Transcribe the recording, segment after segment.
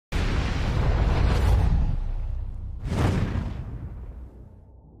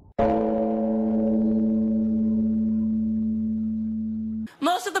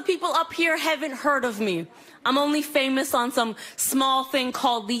Most of the people up here haven't heard of me. I'm only famous on some small thing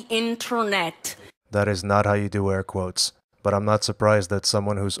called the internet. That is not how you do air quotes. But I'm not surprised that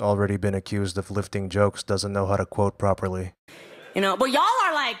someone who's already been accused of lifting jokes doesn't know how to quote properly. You know, but y'all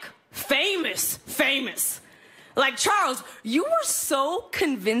are like famous. Like Charles, you were so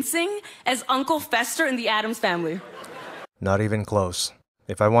convincing as Uncle Fester in the Addams Family. Not even close.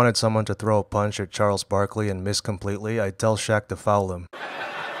 If I wanted someone to throw a punch at Charles Barkley and miss completely, I'd tell Shaq to foul him.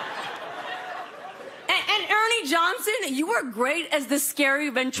 And Ernie Johnson, you were great as the scary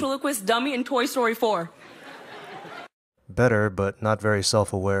ventriloquist dummy in Toy Story 4. Better, but not very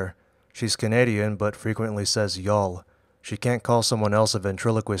self-aware. She's Canadian, but frequently says y'all. She can't call someone else a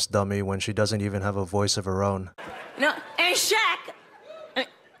ventriloquist dummy when she doesn't even have a voice of her own. No, and Shaq,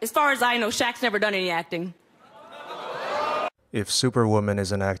 as far as I know, Shaq's never done any acting. If Superwoman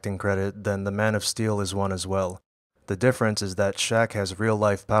is an acting credit, then the Man of Steel is one as well. The difference is that Shaq has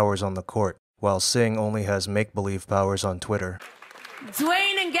real-life powers on the court, while Singh only has make-believe powers on Twitter.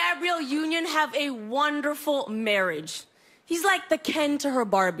 Dwayne and Gabrielle Union have a wonderful marriage. He's like the Ken to her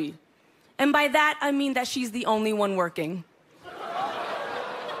Barbie. And by that, I mean that she's the only one working.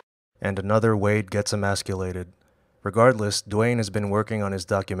 And another Wade gets emasculated. Regardless, Dwayne has been working on his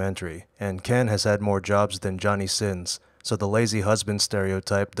documentary, and Ken has had more jobs than Johnny Sins, so the lazy husband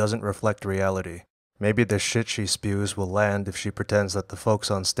stereotype doesn't reflect reality. Maybe the shit she spews will land if she pretends that the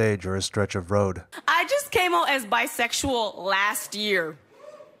folks on stage are a stretch of road. I just came out as bisexual last year.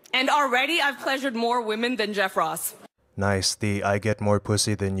 And already I've pleasured more women than Jeff Ross. Nice, the I get more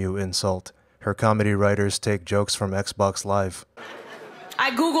pussy than you insult. Her comedy writers take jokes from Xbox Live. I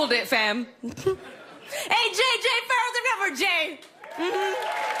Googled it, fam. Hey, Jay Farrell's a rapper, Jay.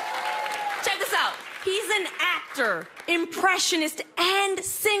 Check this out. He's an actor, impressionist, and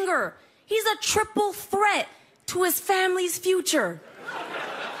singer. He's a triple threat to his family's future.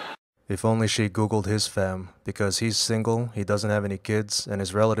 If only she Googled his fam, because he's single, he doesn't have any kids, and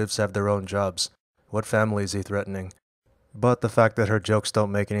his relatives have their own jobs. What family is he threatening? But the fact that her jokes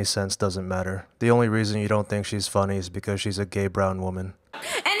don't make any sense doesn't matter. The only reason you don't think she's funny is because she's a gay brown woman. And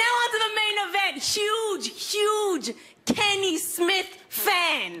now on to the main event. Huge Kenny Smith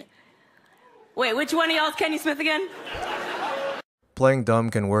fan. Wait, which one of y'all is Kenny Smith again? Playing dumb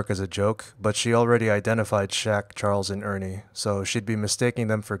can work as a joke, but she already identified Shaq, Charles, and Ernie, so she'd be mistaking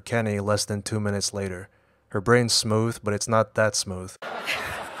them for Kenny less than 2 minutes later. Her brain's smooth, but it's not that smooth.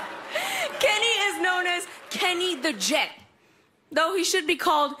 Kenny is known as Kenny the Jet, though he should be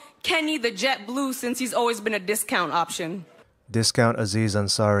called Kenny the Jet Blue since he's always been a discount option. Discount Aziz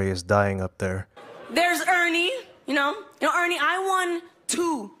Ansari is dying up there. There's Ernie, you know, Ernie, I won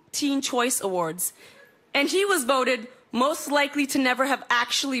 2 Teen Choice Awards, and he was voted most likely to never have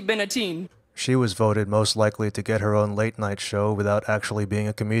actually been a teen. She was voted most likely to get her own late-night show without actually being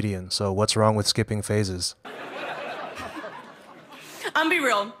a comedian, so what's wrong with skipping phases? I'm be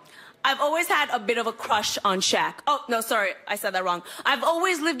real. I've always had a bit of a crush on Shaq. Oh, no, sorry, I said that wrong. I've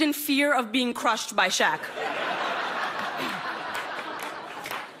always lived in fear of being crushed by Shaq.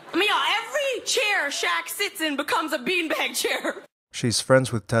 I mean, y'all, every chair Shaq sits in becomes a beanbag chair. She's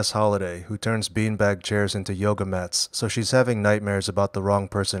friends with Tess Holliday, who turns beanbag chairs into yoga mats, so she's having nightmares about the wrong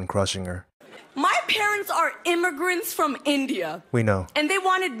person crushing her. My parents are immigrants from India. We know. And they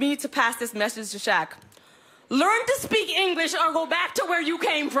wanted me to pass this message to Shaq. Learn to speak English or go back to where you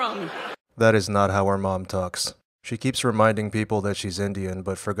came from. That is not how her mom talks. She keeps reminding people that she's Indian,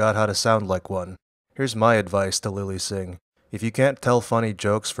 but forgot how to sound like one. Here's my advice to Lily Singh. If you can't tell funny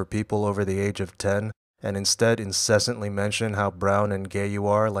jokes for people over the age of 10, and instead incessantly mention how brown and gay you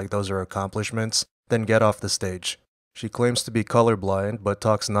are like those are accomplishments, then get off the stage. She claims to be colorblind, but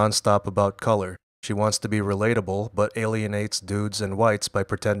talks nonstop about color. She wants to be relatable, but alienates dudes and whites by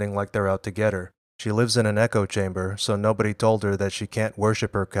pretending like they're out to get her. She lives in an echo chamber, so nobody told her that she can't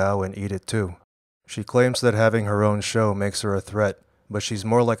worship her cow and eat it too. She claims that having her own show makes her a threat, but she's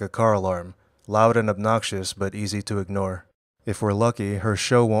more like a car alarm, loud and obnoxious but easy to ignore. If we're lucky, her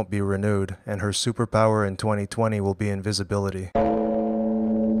show won't be renewed, and her superpower in 2020 will be invisibility.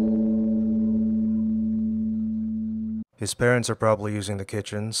 His parents are probably using the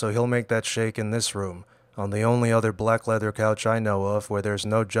kitchen, so he'll make that shake in this room, on the only other black leather couch I know of where there's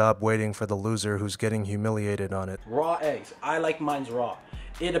no job waiting for the loser who's getting humiliated on it. Raw eggs. I like mine's raw.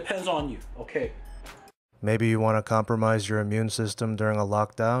 It depends on you, okay? Maybe you want to compromise your immune system during a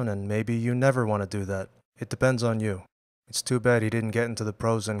lockdown, and maybe you never want to do that. It depends on you. It's too bad he didn't get into the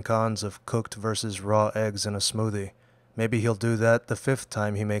pros and cons of cooked versus raw eggs in a smoothie. Maybe he'll do that the 5th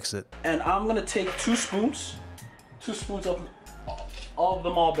time he makes it. And I'm gonna take 2 spoons of All of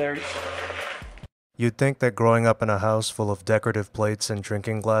them all berries. You'd think that growing up in a house full of decorative plates and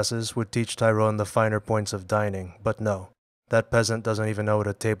drinking glasses would teach Tyrone the finer points of dining, but no. That peasant doesn't even know what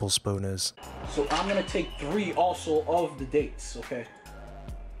a tablespoon is. So I'm gonna take 3 also of the dates, okay?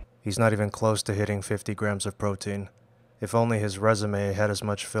 He's not even close to hitting 50 grams of protein. If only his resume had as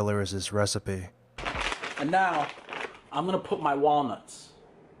much filler as his recipe. And now, I'm gonna put my walnuts.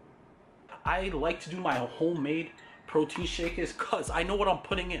 I like to do my homemade protein shakers because I know what I'm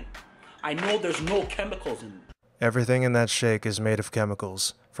putting in. I know there's no chemicals in it. Everything in that shake is made of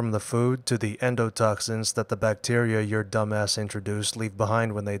chemicals, from the food to the endotoxins that the bacteria your dumbass introduced leave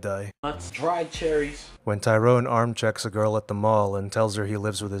behind when they die. Nuts, dried cherries. When Tyrone arm checks a girl at the mall and tells her he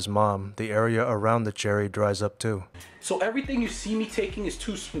lives with his mom, the area around the cherry dries up too. So everything you see me taking is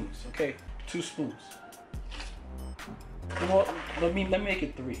 2 spoons, okay? 2 spoons. You know what? Let me make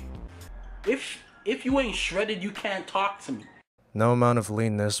it 3. If you ain't shredded, you can't talk to me. No amount of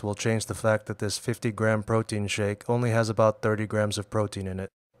leanness will change the fact that this 50-gram protein shake only has about 30 grams of protein in it.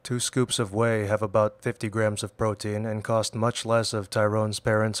 2 scoops of whey have about 50 grams of protein and cost much less of Tyrone's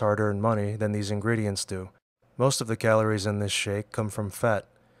parents' hard-earned money than these ingredients do. Most of the calories in this shake come from fat.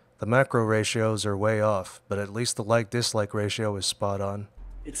 The macro ratios are way off, but at least the like-dislike ratio is spot on.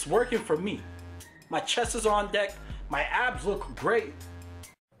 It's working for me. My chest is on deck. My abs look great.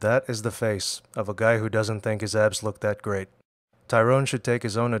 That is the face of a guy who doesn't think his abs look that great. Tyrone should take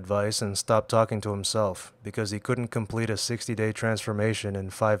his own advice and stop talking to himself, because he couldn't complete a 60-day transformation in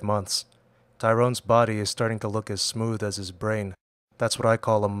 5 months. Tyrone's body is starting to look as smooth as his brain. That's what I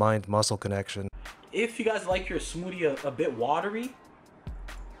call a mind-muscle connection. If you guys like your smoothie a bit watery,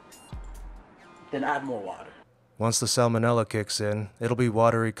 then add more water. Once the salmonella kicks in, it'll be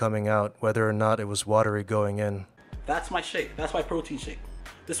watery coming out, whether or not it was watery going in. That's my shake. That's my protein shake.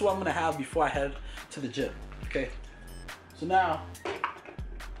 This is what I'm gonna have before I head to the gym, okay? So now,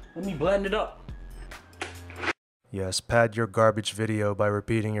 let me blend it up. Yes, pad your garbage video by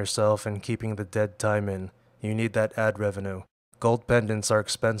repeating yourself and keeping the dead time in. You need that ad revenue. Gold pendants are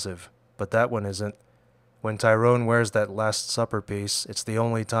expensive, but that one isn't. When Tyrone wears that Last Supper piece, it's the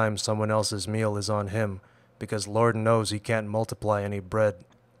only time someone else's meal is on him, because Lord knows he can't multiply any bread.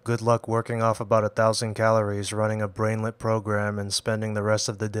 Good luck working off about 1,000 calories, running a brainlet program, and spending the rest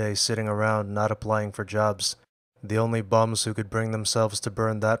of the day sitting around not applying for jobs. The only bums who could bring themselves to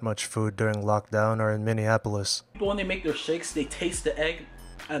burn that much food during lockdown are in Minneapolis. People, when they make their shakes, they taste the egg,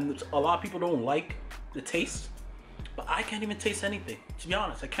 and a lot of people don't like the taste. But I can't even taste anything. To be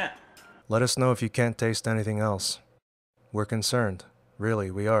honest, I can't. Let us know if you can't taste anything else. We're concerned.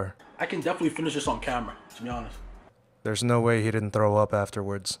 Really, we are. I can definitely finish this on camera, to be honest. There's no way he didn't throw up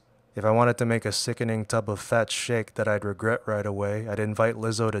afterwards. If I wanted to make a sickening tub of fat shake that I'd regret right away, I'd invite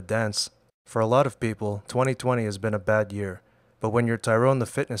Lizzo to dance. For a lot of people, 2020 has been a bad year. But when you're Tyrone the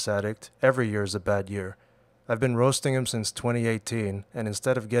fitness addict, every year is a bad year. I've been roasting him since 2018, and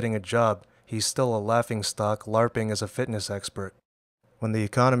instead of getting a job, he's still a laughingstock LARPing as a fitness expert. When the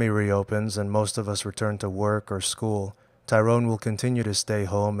economy reopens and most of us return to work or school, Tyrone will continue to stay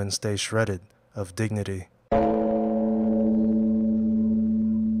home and stay shredded of dignity.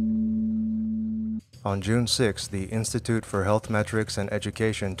 On June 6, the Institute for Health Metrics and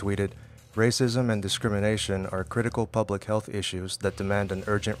Education tweeted, "Racism and discrimination are critical public health issues that demand an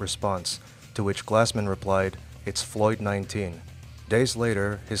urgent response," to which Glassman replied, "It's Floyd-19. Days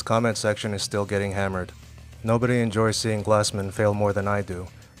later, his comment section is still getting hammered. Nobody enjoys seeing Glassman fail more than I do,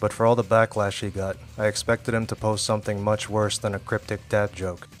 but for all the backlash he got, I expected him to post something much worse than a cryptic dad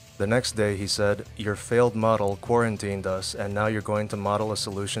joke. The next day he said, "Your failed model quarantined us and now you're going to model a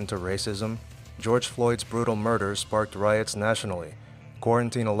solution to racism?" George Floyd's brutal murder sparked riots nationally.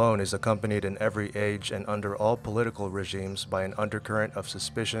 Quarantine alone is accompanied in every age and under all political regimes by an undercurrent of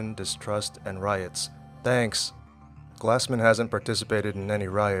suspicion, distrust, and riots. Thanks. Glassman hasn't participated in any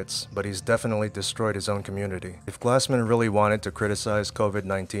riots, but he's definitely destroyed his own community. If Glassman really wanted to criticize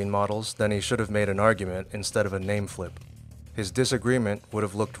COVID-19 models, then he should have made an argument instead of a name flip. His disagreement would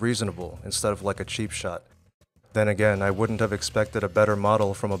have looked reasonable instead of like a cheap shot. Then again, I wouldn't have expected a better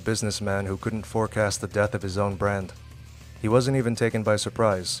model from a businessman who couldn't forecast the death of his own brand. He wasn't even taken by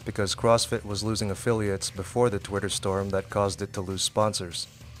surprise, because CrossFit was losing affiliates before the Twitter storm that caused it to lose sponsors.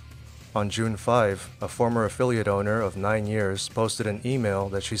 On June 5, a former affiliate owner of 9 years posted an email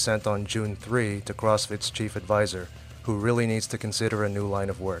that she sent on June 3 to CrossFit's chief advisor, who really needs to consider a new line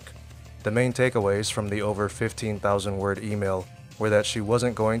of work. The main takeaways from the over 15,000-word email were that she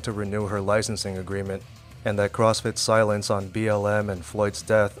wasn't going to renew her licensing agreement, and that CrossFit's silence on BLM and Floyd's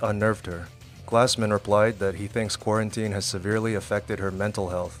death unnerved her. Glassman replied that he thinks quarantine has severely affected her mental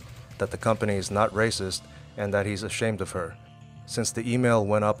health, that the company is not racist, and that he's ashamed of her. Since the email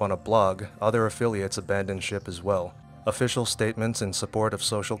went up on a blog, other affiliates abandoned ship as well. Official statements in support of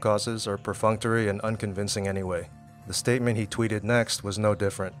social causes are perfunctory and unconvincing anyway. The statement he tweeted next was no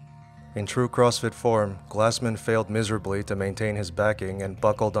different. In true CrossFit form, Glassman failed miserably to maintain his backing and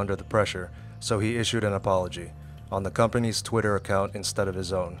buckled under the pressure, so he issued an apology, on the company's Twitter account instead of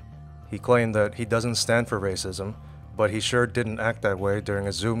his own. He claimed that he doesn't stand for racism, but he sure didn't act that way during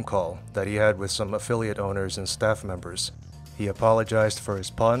a Zoom call that he had with some affiliate owners and staff members. He apologized for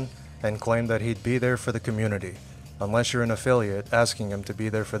his pun and claimed that he'd be there for the community, unless you're an affiliate asking him to be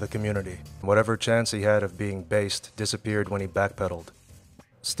there for the community. Whatever chance he had of being based disappeared when he backpedaled.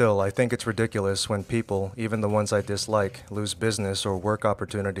 Still, I think it's ridiculous when people, even the ones I dislike, lose business or work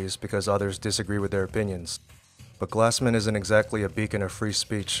opportunities because others disagree with their opinions. But Glassman isn't exactly a beacon of free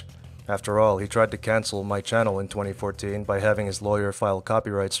speech. After all, he tried to cancel my channel in 2014 by having his lawyer file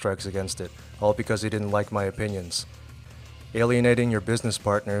copyright strikes against it, all because he didn't like my opinions. Alienating your business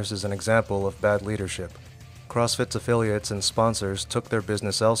partners is an example of bad leadership. CrossFit's affiliates and sponsors took their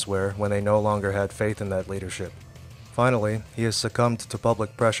business elsewhere when they no longer had faith in that leadership. Finally, he has succumbed to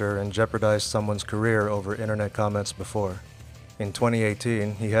public pressure and jeopardized someone's career over internet comments before. In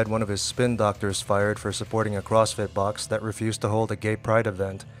 2018, he had one of his spin doctors fired for supporting a CrossFit box that refused to hold a gay pride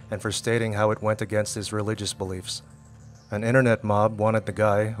event and for stating how it went against his religious beliefs. An internet mob wanted the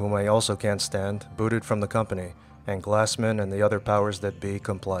guy, whom I also can't stand, booted from the company, and Glassman and the other powers that be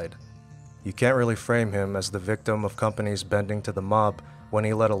complied. You can't really frame him as the victim of companies bending to the mob when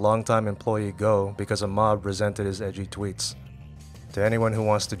he let a longtime employee go because a mob resented his edgy tweets. To anyone who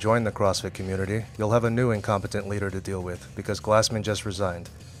wants to join the CrossFit community, you'll have a new incompetent leader to deal with because Glassman just resigned.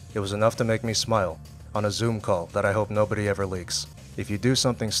 It was enough to make me smile, on a Zoom call that I hope nobody ever leaks. If you do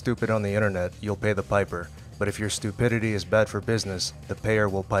something stupid on the internet, you'll pay the piper, but if your stupidity is bad for business, the payer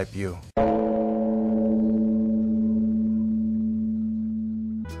will pipe you.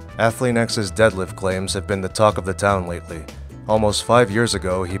 athlean-x's deadlift claims have been the talk of the town lately. Almost 5 years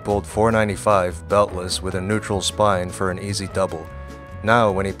ago, he pulled 495 beltless with a neutral spine for an easy double.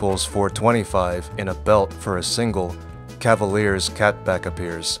 Now, when he pulls 425 in a belt for a single, Cavalier's catback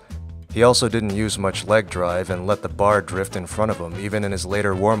appears. He also didn't use much leg drive and let the bar drift in front of him even in his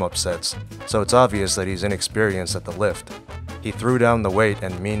later warm-up sets, so it's obvious that he's inexperienced at the lift. He threw down the weight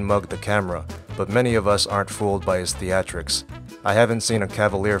and mean-mugged the camera, but many of us aren't fooled by his theatrics. I haven't seen a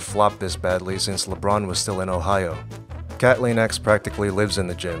Cavalier flop this badly since LeBron was still in Ohio. athlean-x practically lives in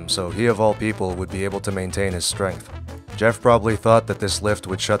the gym, so he of all people would be able to maintain his strength. Jeff probably thought that this lift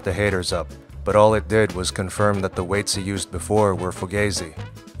would shut the haters up, but all it did was confirm that the weights he used before were fugazi.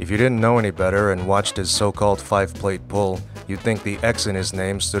 If you didn't know any better and watched his so-called 5-plate pull, you'd think the X in his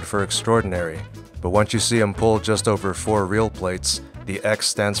name stood for extraordinary. But once you see him pull just over 4 real plates, the X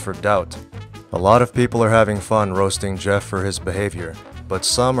stands for doubt. A lot of people are having fun roasting Jeff for his behavior, but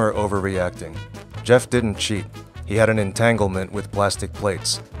some are overreacting. Jeff didn't cheat. He had an entanglement with plastic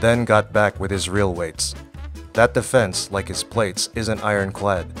plates, then got back with his real weights. That defense, like his plates, isn't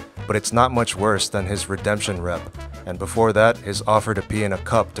ironclad, but it's not much worse than his redemption rep, and before that, his offer to pee in a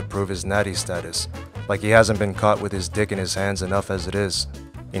cup to prove his natty status, like he hasn't been caught with his dick in his hands enough as it is.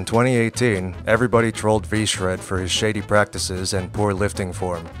 In 2018, everybody trolled V-Shred for his shady practices and poor lifting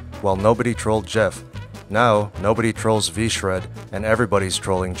form, while nobody trolled Jeff. Now, nobody trolls V-Shred, and everybody's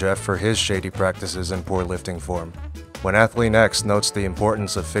trolling Jeff for his shady practices and poor lifting form. When athlean-x notes the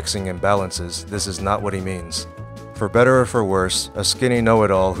importance of fixing imbalances, this is not what he means. For better or for worse, a skinny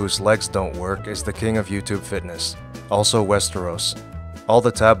know-it-all whose legs don't work is the king of YouTube fitness, also Westeros. All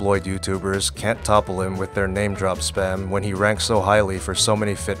the tabloid YouTubers can't topple him with their name-drop spam when he ranks so highly for so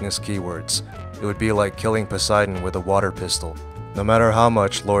many fitness keywords. It would be like killing Poseidon with a water pistol. No matter how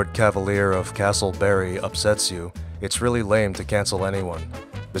much Lord Cavalier of Castleberry upsets you, it's really lame to cancel anyone.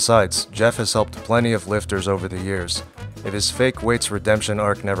 Besides, Jeff has helped plenty of lifters over the years. If his fake weights redemption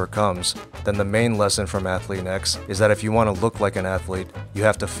arc never comes, then the main lesson from athlean-x is that if you want to look like an athlete, you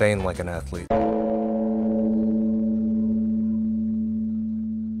have to feign like an athlete.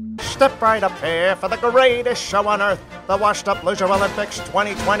 Step right up here for the greatest show on earth, the Washed Up Loser Olympics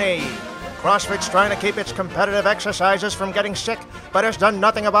 2020. CrossFit's trying to keep its competitive exercises from getting sick, but has done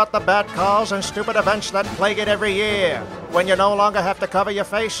nothing about the bad calls and stupid events that plague it every year. When you no longer have to cover your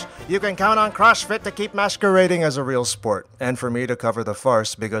face, you can count on CrossFit to keep masquerading as a real sport. And for me to cover the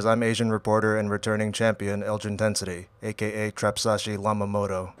farce because I'm Asian reporter and returning champion Elgintensity, aka Trapsashi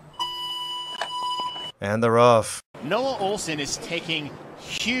Lamamoto. And they're off. Noah Olsen is taking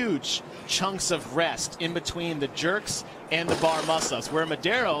huge chunks of rest in between the jerks and the bar muscle-ups, where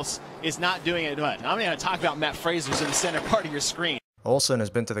Medeiros is not doing it. I'm going to talk about Matt Fraser's in the center part of your screen. Olsen has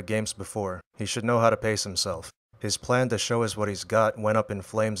been to the games before. He should know how to pace himself. His plan to show us what he's got went up in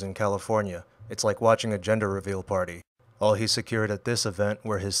flames in California. It's like watching a gender reveal party. All he secured at this event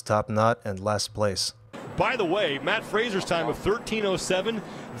were his top knot and last place. By the way, Matt Fraser's time of 13:07,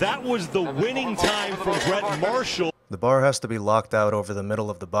 that was the winning time from Brett Marshall. The bar has to be locked out over the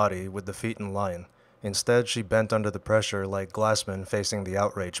middle of the body with the feet in line. Instead, she bent under the pressure like Glassman facing the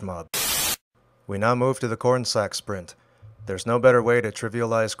outrage mob. We now move to the corn sack sprint. There's no better way to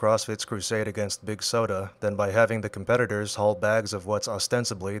trivialize CrossFit's crusade against Big Soda than by having the competitors haul bags of what's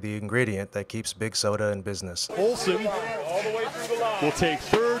ostensibly the ingredient that keeps Big Soda in business. Olsen will take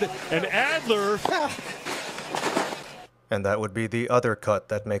third, and Adler... And that would be the other cut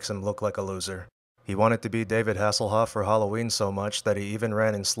that makes him look like a loser. He wanted to be David Hasselhoff for Halloween so much that he even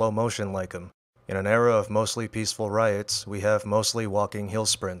ran in slow motion like him. In an era of mostly peaceful riots, we have mostly walking hill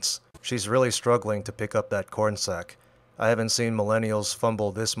sprints. She's really struggling to pick up that corn sack. I haven't seen millennials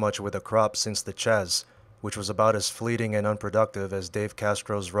fumble this much with a crop since the Chaz, which was about as fleeting and unproductive as Dave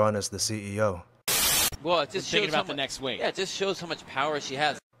Castro's run as the CEO. Well, it just shows about the next weight. Yeah, it just shows how much power she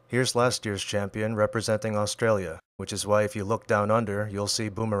has. Here's last year's champion representing Australia, which is why if you look down under, you'll see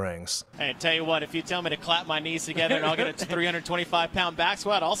boomerangs. Hey, tell you what, if you tell me to clap my knees together and I'll get a 325-pound back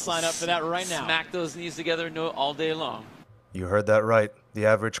squat, I'll sign up for that right now. Smack those knees together all day long. You heard that right. The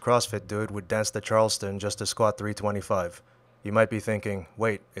average CrossFit dude would dance the Charleston just to squat 325. You might be thinking,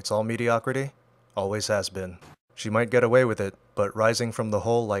 wait, it's all mediocrity? Always has been. She might get away with it, but rising from the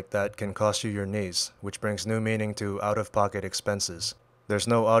hole like that can cost you your knees, which brings new meaning to out-of-pocket expenses. There's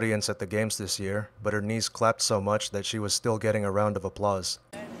no audience at the games this year, but her knees clapped so much that she was still getting a round of applause.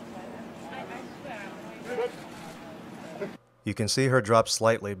 You can see her drop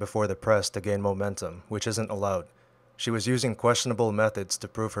slightly before the press to gain momentum, which isn't allowed. She was using questionable methods to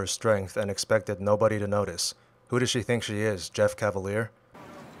prove her strength and expected nobody to notice. Who does she think she is, Jeff Cavalier?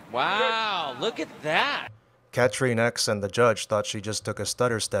 Wow, look at that. Athlean-x and the judge thought she just took a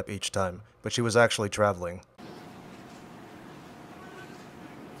stutter step each time, but she was actually traveling.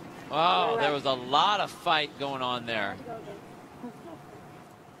 Oh, there was a lot of fight going on there.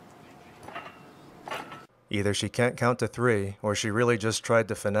 Either she can't count to 3, or she really just tried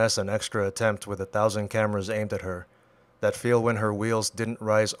to finesse an extra attempt with 1,000 cameras aimed at her. That feel when her wheels didn't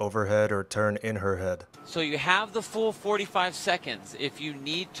rise overhead or turn in her head. So you have the full 45 seconds. If you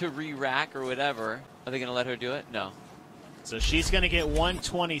need to re-rack or whatever, are they going to let her do it? No. So she's going to get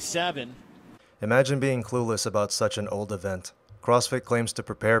 127. Imagine being clueless about such an old event. CrossFit claims to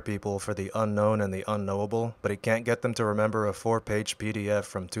prepare people for the unknown and the unknowable, but it can't get them to remember a 4-page PDF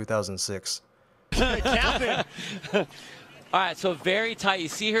from 2006. All right, so very tight. You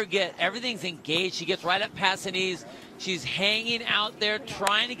see her get, everything's engaged. She gets right up past the knees. She's hanging out there,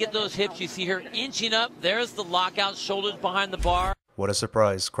 trying to get those hips. You see her inching up. There's the lockout, shoulders behind the bar. What a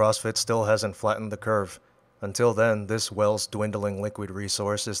surprise. CrossFit still hasn't flattened the curve. Until then, this well's dwindling liquid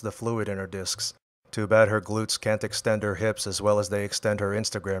resource is the fluid in her discs. Too bad her glutes can't extend her hips as well as they extend her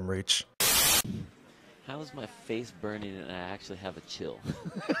Instagram reach. How is my face burning and I actually have a chill?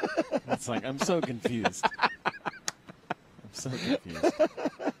 It's like, I'm so confused. I'm so confused.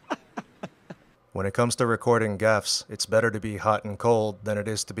 When it comes to recording gaffes, it's better to be hot and cold than it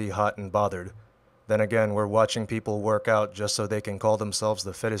is to be hot and bothered. Then again, we're watching people work out just so they can call themselves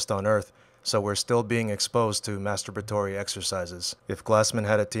the fittest on earth, so we're still being exposed to masturbatory exercises. If Glassman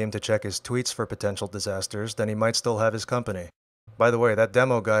had a team to check his tweets for potential disasters, then he might still have his company. By the way, that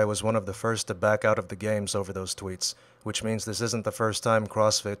demo guy was one of the first to back out of the games over those tweets, which means this isn't the first time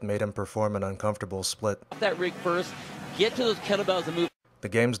CrossFit made him perform an uncomfortable split. That rig first, get to those kettlebells and move. The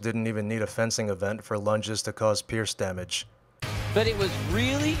games didn't even need a fencing event for lunges to cause pierce damage. But it was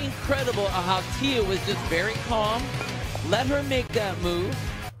really incredible how Tia was just very calm, let her make that move.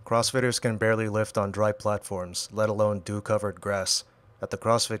 CrossFitters can barely lift on dry platforms, let alone dew-covered grass. At the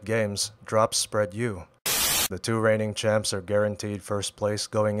CrossFit Games, drops spread you. The 2 reigning champs are guaranteed first place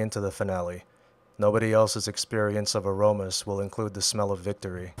going into the finale. Nobody else's experience of aromas will include the smell of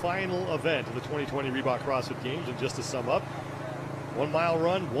victory. Final event of the 2020 Reebok CrossFit Games, and just to sum up, 1 mile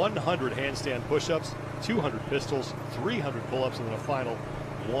run, 100 handstand push-ups, 200 pistols, 300 pull-ups, and then a final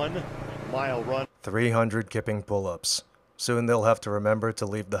 1 mile run. 300 kipping pull-ups. Soon they'll have to remember to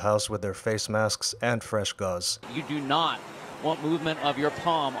leave the house with their face masks and fresh gauze. You do not want movement of your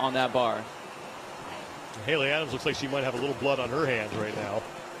palm on that bar. Haley Adams looks like she might have a little blood on her hands right now.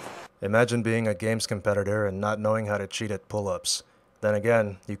 Imagine being a games competitor and not knowing how to cheat at pull-ups. Then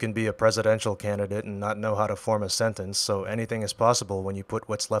again, you can be a presidential candidate and not know how to form a sentence, so anything is possible when you put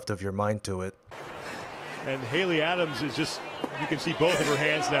what's left of your mind to it. And Haley Adams is just, you can see both of her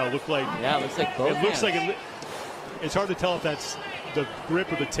hands now look like... Yeah, it looks like both It looks hands. like it's hard to tell if that's the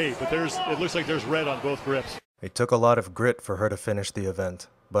grip or the tape, but it looks like there's red on both grips. It took a lot of grit for her to finish the event,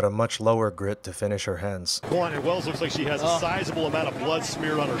 but a much lower grit to finish her hands. And Wells looks like she has a sizable amount of blood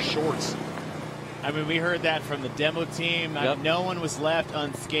smeared on her shorts. I mean, we heard that from the demo team. No one was left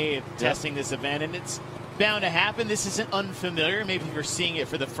unscathed testing this event, and it's bound to happen. This isn't unfamiliar. Maybe if you're seeing it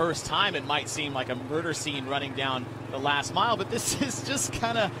for the first time, it might seem like a murder scene running down the last mile, but this is just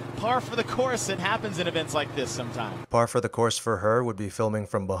kind of par for the course. It happens in events like this sometimes. Par for the course for her would be filming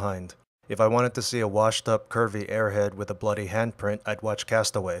from behind. If I wanted to see a washed-up, curvy airhead with a bloody handprint, I'd watch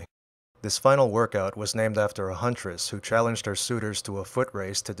Castaway. This final workout was named after a huntress who challenged her suitors to a foot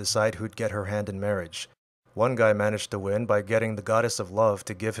race to decide who'd get her hand in marriage. One guy managed to win by getting the goddess of love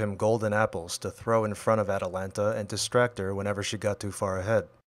to give him golden apples to throw in front of Atalanta and distract her whenever she got too far ahead.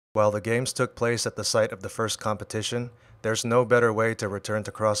 While the games took place at the site of the first competition, there's no better way to return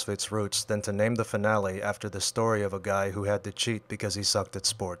to CrossFit's roots than to name the finale after the story of a guy who had to cheat because he sucked at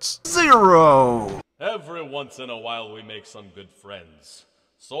sports. 0! Every once in a while we make some good friends.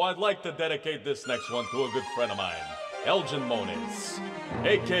 So I'd like to dedicate this next one to a good friend of mine, Elgin Moniz,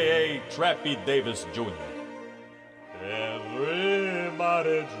 a.k.a. Trappy Davis Jr.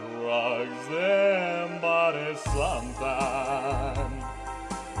 Everybody drugs their body sometime.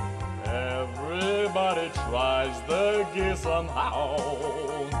 Everybody tries the gear somehow.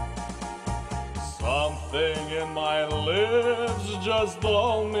 Something in my lips just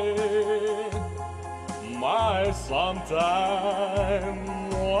told me my sometime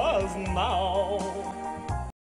was now.